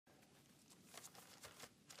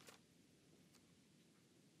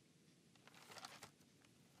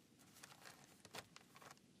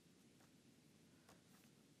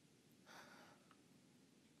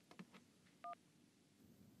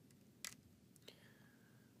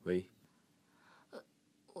喂。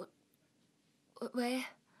喂，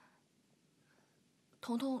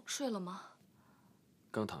彤彤睡了吗？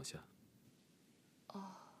刚躺下。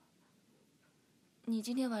哦，你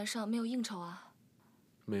今天晚上没有应酬啊？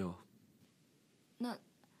没有。那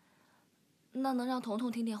能让彤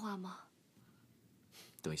彤听电话吗？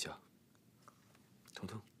等一下，彤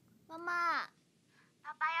彤。妈妈，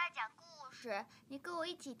爸爸要讲故事，你跟我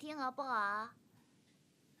一起听好不好？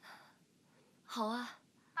好啊。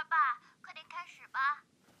爸爸，快点开始吧。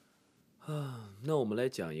那我们来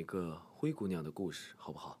讲一个灰姑娘的故事，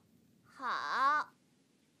好不好？好。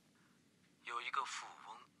有一个富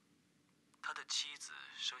翁，他的妻子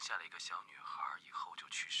生下了一个小女孩，以后就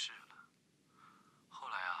去世了。后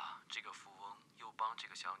来啊，这个富翁又帮这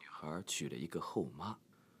个小女孩娶了一个后妈，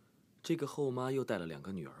这个后妈又带了2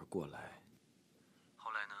个女儿过来。后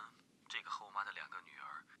来呢，这个后妈的2个女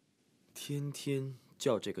儿天天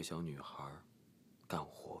叫这个小女孩干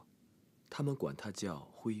活，他们管她叫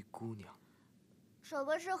灰姑娘。什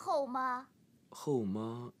么是后妈？后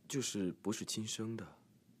妈就是不是亲生的。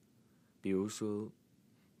比如说，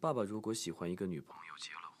爸爸如果喜欢一个女朋友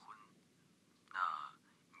结了婚，那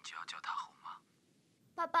你就要叫她后妈。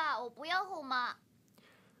爸爸，我不要后妈。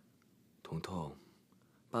彤彤，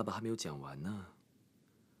爸爸还没有讲完呢。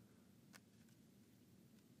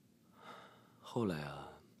后来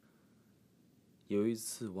啊，有一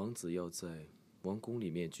次王子要在王宫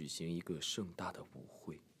里面举行一个盛大的舞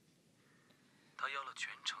会，他邀了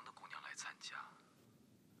全城的姑娘来参加。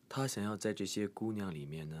他想要在这些姑娘里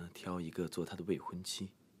面呢，挑一个做他的未婚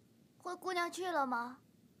妻。灰姑娘去了吗？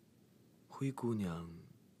灰姑娘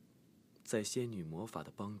在仙女魔法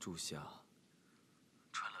的帮助下，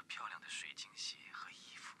穿了漂亮的水晶鞋和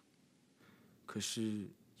衣服。可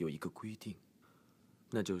是有一个规定，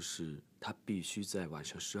那就是她必须在晚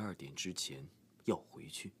上12点之前要回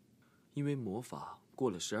去，因为魔法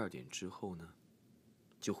过了12点之后呢，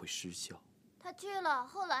就会失效。她去了，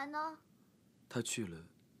后来呢？她去了。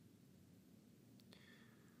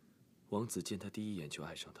王子见她第一眼就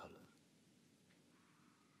爱上她了。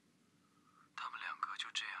他们2个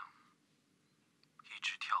就这样一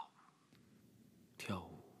直跳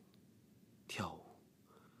舞，跳舞，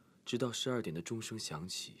直到12点的钟声响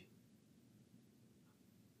起，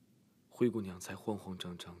灰姑娘才慌慌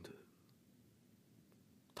张张的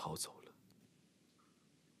逃走了。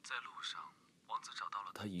在路上，王子找到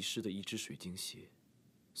了她遗失的一只水晶鞋，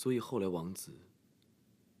所以后来王子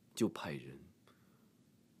就派人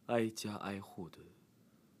挨家挨户的，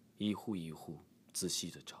一户一户仔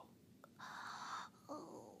细的找。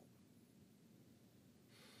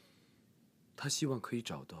他希望可以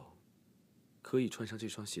找到可以穿上这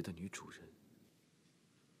双鞋的女主人。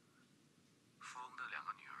富翁的2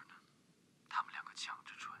个女儿呢，她们2个抢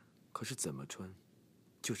着穿，可是怎么穿，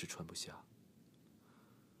就是穿不下。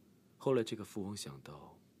后来这个富翁想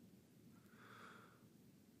到，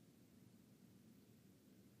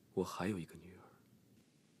我还有一个女儿。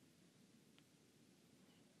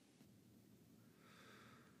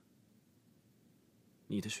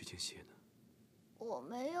你的水晶鞋呢？我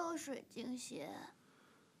没有水晶鞋。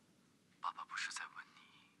爸爸不是在问你。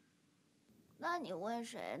那你问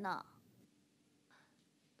谁呢？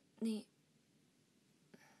你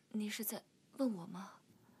是在问我吗？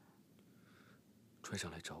穿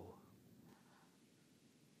上来找我。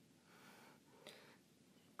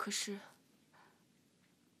可是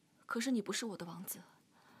你不是我的王子。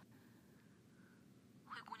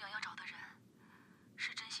灰姑娘要找的人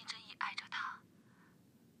是真心真意爱着她，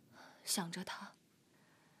想着她，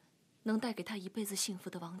能带给她一辈子幸福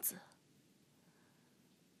的王子，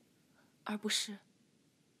而不是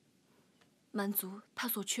满足她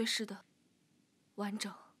所缺失的完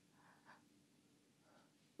整，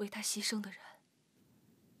为她牺牲的人。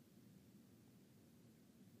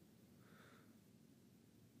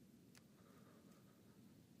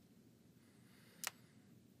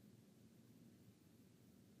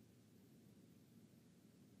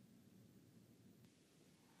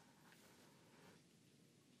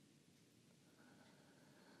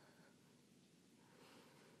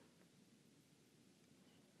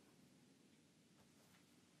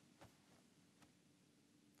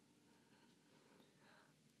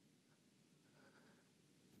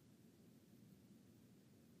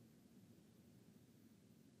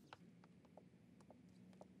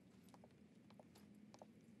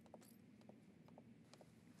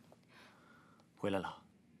回来了。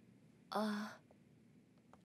啊，